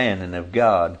understanding of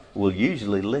God will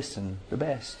usually listen the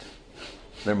best.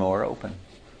 They're more open.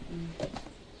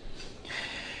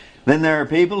 Then there are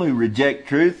people who reject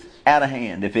truth out of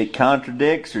hand if it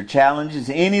contradicts or challenges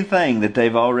anything that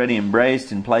they've already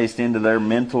embraced and placed into their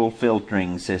mental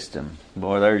filtering system.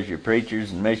 Boy, there's your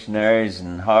preachers and missionaries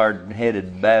and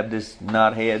hard-headed Baptist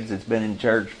knotheads that's been in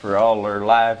church for all their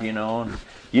life, and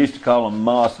used to call them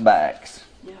mossbacks.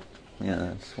 Yeah. Yeah,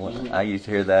 that's what I used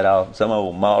to hear that off some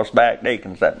old mossback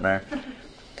deacon sitting there.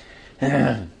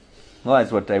 Well,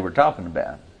 that's what they were talking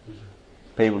about.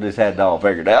 People just had it all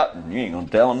figured out, and you ain't gonna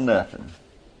tell them nothing.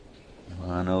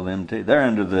 Well, I know them too. They're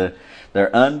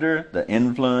under the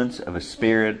influence of a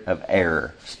spirit of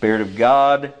error. Spirit of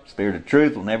God, Spirit of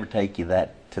truth will never take you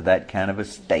to that kind of a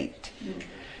state.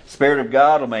 Spirit of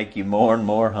God will make you more and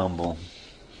more humble.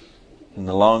 And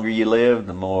the longer you live,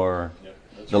 the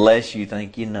less you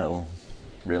think you know.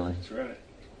 Really. That's right.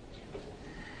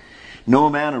 No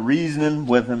amount of reasoning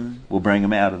with them will bring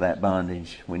them out of that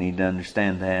bondage. We need to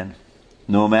understand that.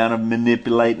 No amount of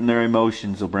manipulating their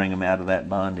emotions will bring them out of that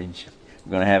bondage.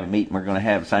 We're going to have a meeting. We're going to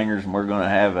have singers, and we're going to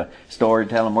have a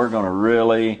storytelling. We're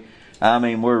really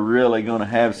going to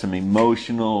have some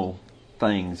emotional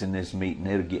things in this meeting.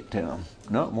 It'll get to them.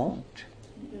 No, it won't.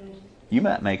 You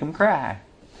might make them cry.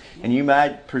 And you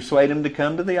might persuade them to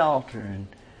come to the altar and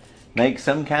make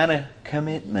some kind of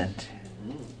commitment.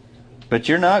 But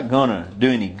you're not going to do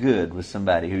any good with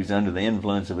somebody who's under the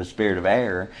influence of a spirit of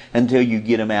error until you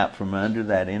get them out from under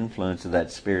that influence of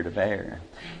that spirit of error.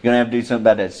 You're going to have to do something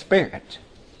about that spirit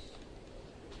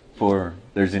before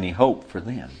there's any hope for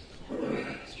them.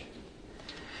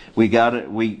 We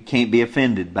can't be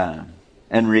offended by them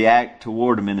and react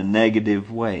toward them in a negative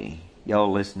way.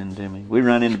 Y'all listening to me? We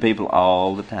run into people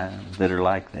all the time that are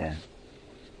like that.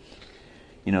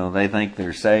 You know, they think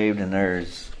they're saved and they're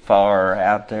as far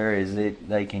out there as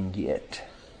they can get.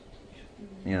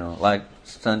 You know, like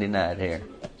Sunday night here.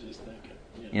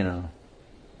 You know,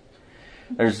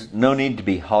 there's no need to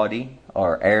be haughty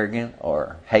or arrogant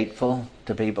or hateful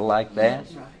to people like that.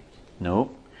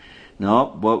 Nope.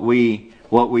 What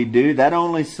we do, that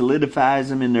only solidifies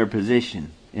them in their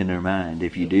position in their mind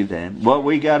if you do that. What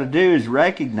we got to do is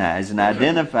recognize and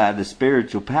identify the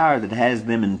spiritual power that has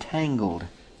them entangled.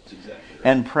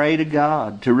 And pray to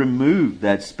God to remove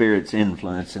that spirit's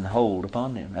influence and hold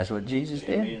upon them. That's what Jesus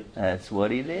did. Amen. That's what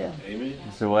He did. Amen.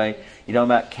 That's the way, you know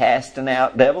about casting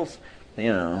out devils?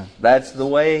 You know, that's the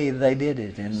way they did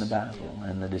it in the Bible.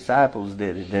 And the disciples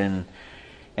did it.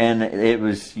 And it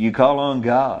was, you call on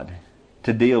God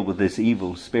to deal with this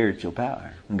evil spiritual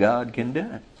power. God can do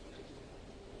it.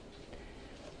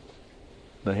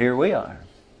 But here we are.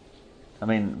 I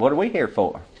mean, what are we here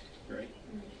for?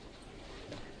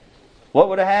 What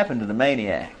would have happened to the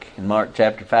maniac in Mark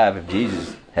chapter 5 if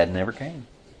Jesus had never came?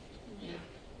 Yeah.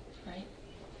 Right.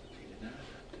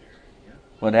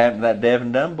 What happened to that deaf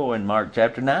and dumb boy in Mark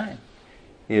chapter 9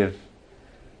 if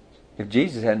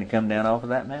Jesus hadn't come down off of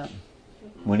that mountain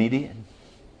when He did?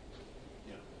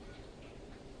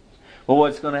 Well,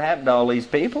 what's going to happen to all these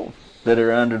people that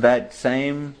are under that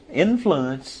same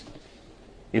influence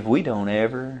if we don't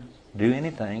ever do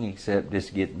anything except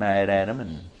just get mad at them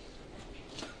and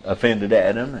offended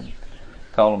at them and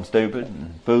call them stupid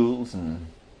and fools and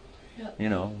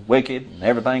wicked and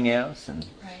everything else, and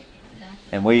Right. Exactly.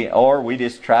 and we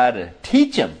just try to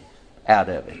teach them out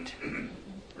of it.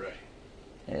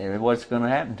 Right. What's going to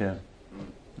happen to them?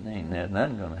 Ain't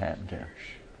nothing going to happen to them.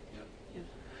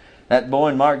 That boy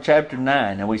in Mark chapter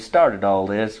 9, and we started all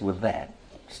this with that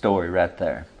story right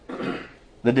there.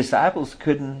 The disciples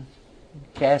couldn't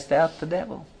cast out the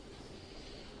devil.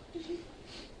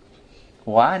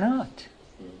 Why not?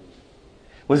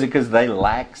 Was it because they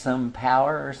lack some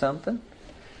power or something?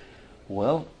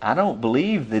 Well, I don't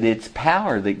believe that it's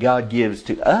power that God gives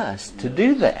to us to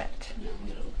do that.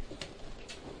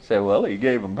 Say, well, He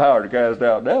gave them power to cast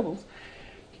out devils.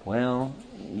 Well,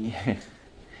 yeah.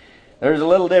 There's a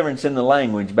little difference in the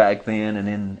language back then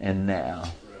and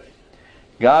now.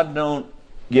 God don't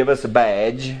give us a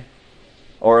badge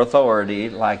or authority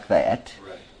like that.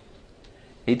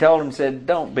 He told him, said,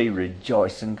 don't be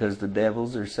rejoicing because the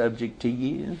devils are subject to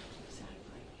you.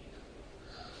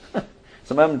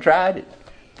 Some of them tried it,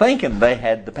 thinking they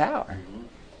had the power.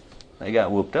 They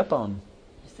got whooped up on.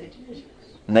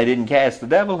 And they didn't cast the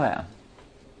devil out.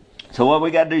 So what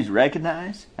we got to do is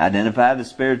recognize, identify the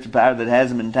spiritual power that has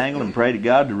them entangled, and pray to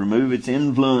God to remove its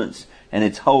influence and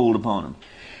its hold upon them.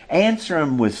 Answer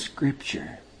them with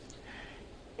Scripture.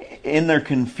 In their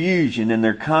confusion and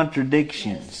their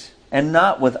contradictions. And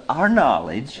not with our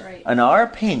knowledge and our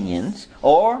opinions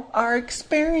or our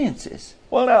experiences.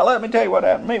 Well, now, let me tell you what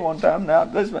happened to me one time.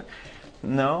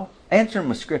 No. Answer them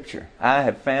with Scripture. I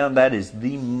have found that is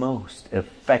the most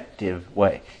effective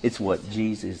way. It's what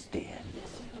Jesus did.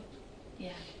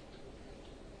 Yeah.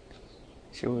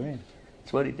 Sure is.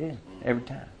 It's what He did every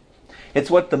time. It's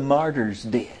what the martyrs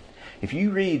did. If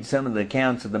you read some of the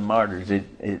accounts of the martyrs,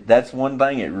 that's one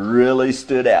thing that really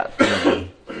stood out to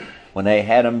me. When they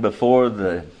had them before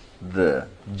the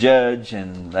judge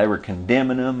and they were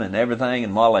condemning them and everything,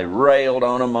 and while they railed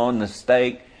on them on the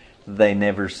stake, they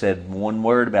never said one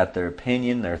word about their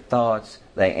opinion, their thoughts.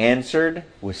 They answered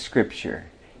with Scripture.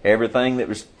 Everything that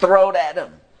was thrown at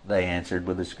them, they answered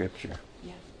with the Scripture.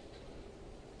 Yeah.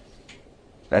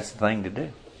 That's the thing to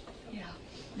do. Yeah.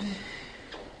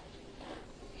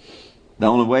 The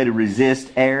only way to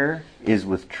resist error is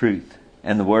with truth.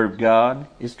 And the Word of God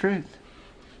is truth.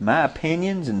 My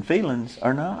opinions and feelings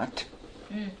are not.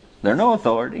 They're no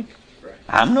authority.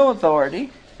 I'm no authority.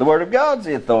 The Word of God's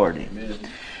the authority. Amen.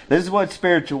 This is what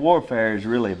spiritual warfare is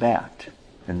really about.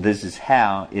 And this is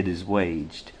how it is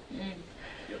waged.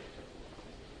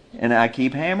 And I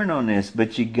keep hammering on this,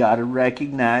 but you got to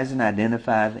recognize and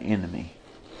identify the enemy.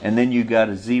 And then you got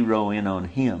to zero in on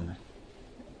him.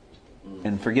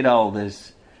 And forget all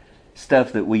this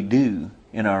stuff that we do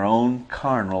in our own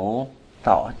carnal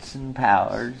thoughts and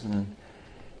powers, and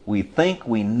we think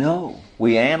we know.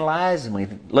 We analyze and we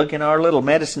look in our little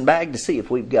medicine bag to see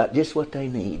if we've got just what they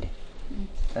need.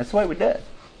 That's the way we do it.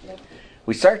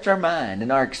 We search our mind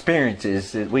and our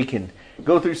experiences that we can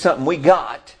go through something we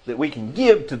got that we can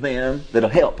give to them that'll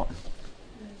help them.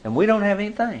 And we don't have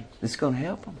anything that's going to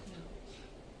help them.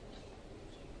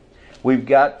 We've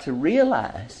got to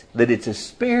realize that it's a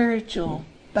spiritual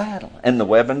battle. And the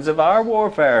weapons of our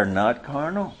warfare are not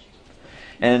carnal.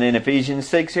 And in Ephesians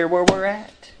 6 here where we're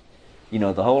at, you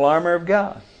know, the whole armor of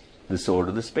God, the sword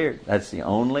of the Spirit. That's the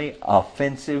only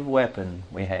offensive weapon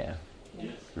we have.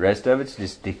 Yes. The rest of it's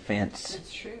just defense.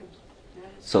 That's true.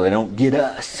 So they don't get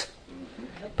us.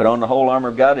 Put on the whole armor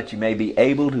of God that you may be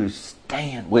able to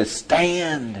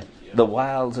withstand the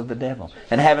wiles of the devil.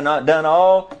 And having not done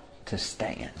all, to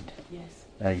stand. Yes.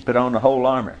 Now you put on the whole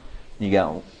armor, you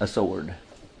got a sword.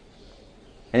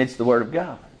 And it's the Word of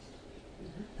God.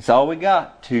 It's all we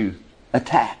got to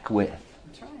attack with.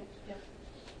 That's right.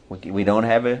 Yeah. We don't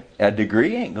have a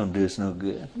degree, ain't going to do us no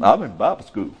good. I've been in Bible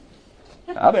school.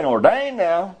 I've been ordained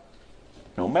now.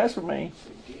 Don't mess with me.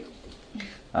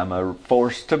 I'm a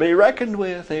force to be reckoned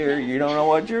with here. You don't know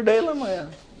what you're dealing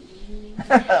with.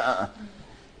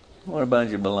 What a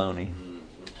bunch of baloney.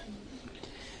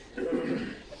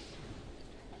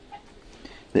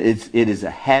 It is a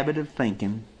habit of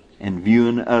thinking and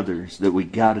viewing others that we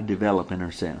got to develop in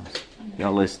ourselves.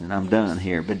 Y'all listen, I'm done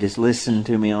here, but just listen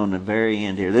to me on the very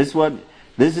end here. This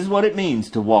is what it means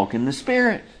to walk in the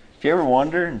Spirit. If you ever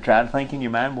wonder and try to think in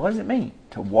your mind, what does it mean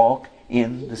to walk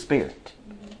in the Spirit?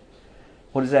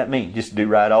 What does that mean? Just do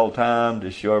right all the time,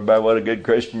 just show everybody what a good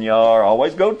Christian you are,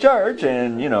 always go to church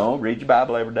and, read your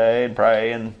Bible every day and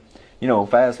pray and,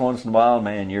 fast once in a while,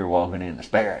 man, you're walking in the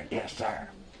Spirit. Yes, sir.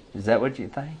 Is that what you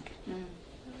think?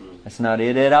 That's not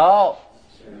it at all.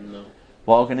 No.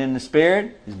 Walking in the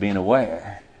Spirit is being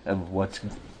aware of what's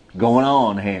going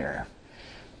on here.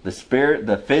 The Spirit,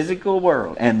 the physical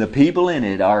world, and the people in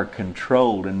it are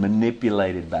controlled and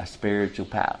manipulated by spiritual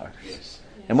powers. Yes.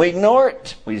 And we ignore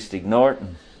it. We just ignore it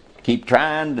and keep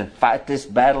trying to fight this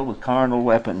battle with carnal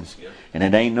weapons. Yep. And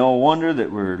it ain't no wonder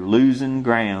that we're losing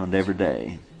ground every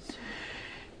day.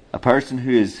 A person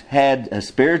who has had a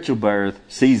spiritual birth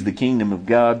sees the kingdom of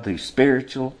God through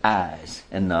spiritual eyes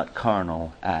and not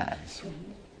carnal eyes.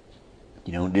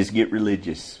 You don't just get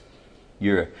religious.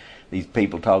 These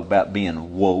people talk about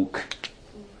being woke.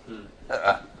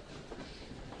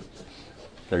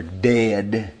 They're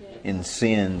dead in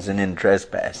sins and in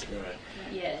trespasses. Right.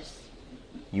 Yes.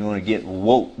 You want to get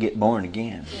woke, get born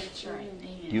again. That's right.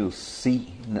 Amen. You'll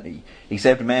see.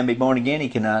 Except a man be born again, he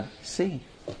cannot see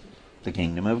the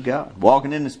kingdom of God.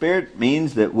 Walking in the Spirit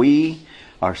means that we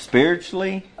are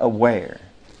spiritually aware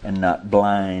and not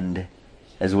blind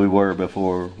as we were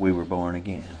before we were born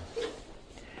again.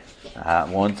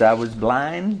 Once I was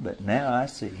blind, but now I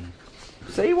see.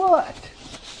 See what?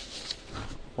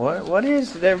 What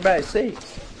is it everybody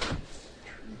sees?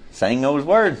 Sing those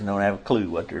words and don't have a clue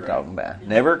what they're talking about.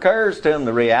 Never occurs to them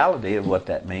the reality of what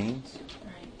that means.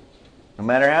 Right. No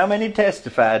matter how many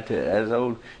testified to it. As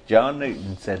old John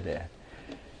Newton said that.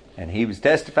 And he was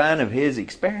testifying of his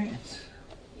experience.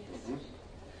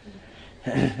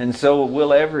 And so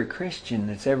will every Christian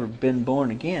that's ever been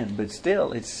born again. But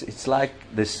still, it's like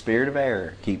the spirit of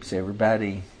error keeps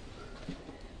everybody...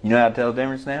 You know how to tell the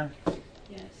difference now?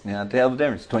 Yes. You know how to tell the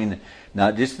difference between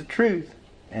not just the truth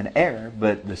and error,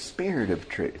 but the spirit of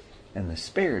truth and the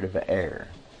spirit of error.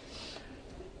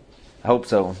 I hope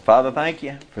so. Father, thank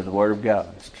you for the Word of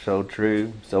God. It's so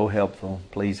true, so helpful.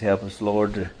 Please help us,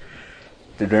 Lord,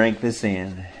 to drink this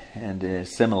in and to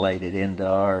assimilate it into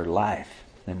our life,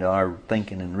 into our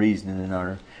thinking and reasoning and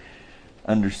our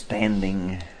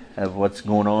understanding of what's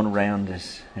going on around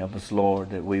us. Help us, Lord,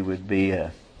 that we would be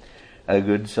a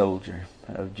good soldier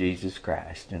of Jesus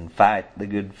Christ and fight the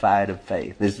good fight of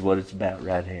faith. This is what it's about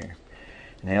right here.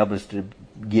 And help us to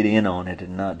get in on it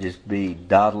and not just be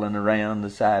dawdling around the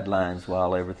sidelines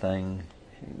while everything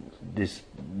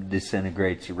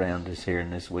disintegrates around us here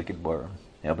in this wicked world.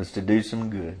 Help us to do some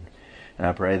good. And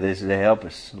I pray this to help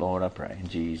us. Lord, I pray in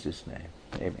Jesus' name.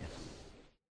 Amen.